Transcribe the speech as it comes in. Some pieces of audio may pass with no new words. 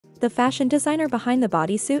the fashion designer behind the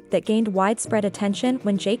bodysuit that gained widespread attention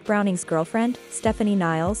when Jake Browning's girlfriend, Stephanie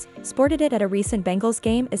Niles, sported it at a recent Bengals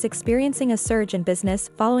game, is experiencing a surge in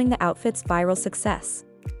business following the outfit's viral success.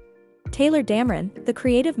 Taylor Damron, the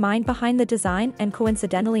creative mind behind the design and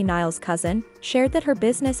coincidentally Niles' cousin, shared that her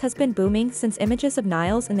business has been booming since images of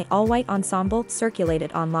Niles in the all-white ensemble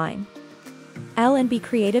circulated online. L&B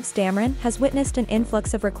Creatives Damron has witnessed an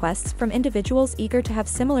influx of requests from individuals eager to have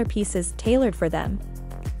similar pieces tailored for them.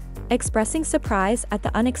 Expressing surprise at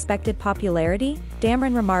the unexpected popularity,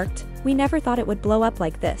 Damron remarked, "We never thought it would blow up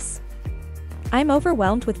like this. I'm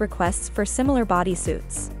overwhelmed with requests for similar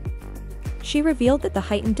bodysuits." She revealed that the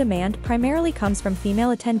heightened demand primarily comes from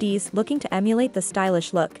female attendees looking to emulate the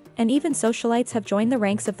stylish look, and even socialites have joined the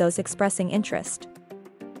ranks of those expressing interest.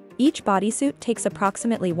 Each bodysuit takes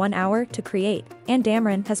approximately 1 hour to create, and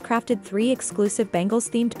Damron has crafted 3 exclusive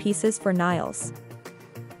Bengals-themed pieces for Niles.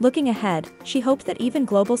 Looking ahead, she hoped that even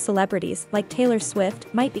global celebrities like Taylor Swift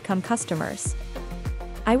might become customers.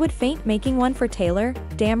 "I would faint making one for Taylor,"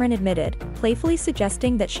 Damron admitted, playfully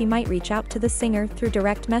suggesting that she might reach out to the singer through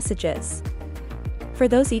direct messages. For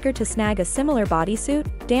those eager to snag a similar bodysuit,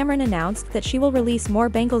 Damron announced that she will release more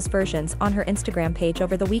Bengals versions on her Instagram page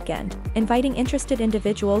over the weekend, inviting interested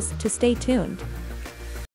individuals to stay tuned.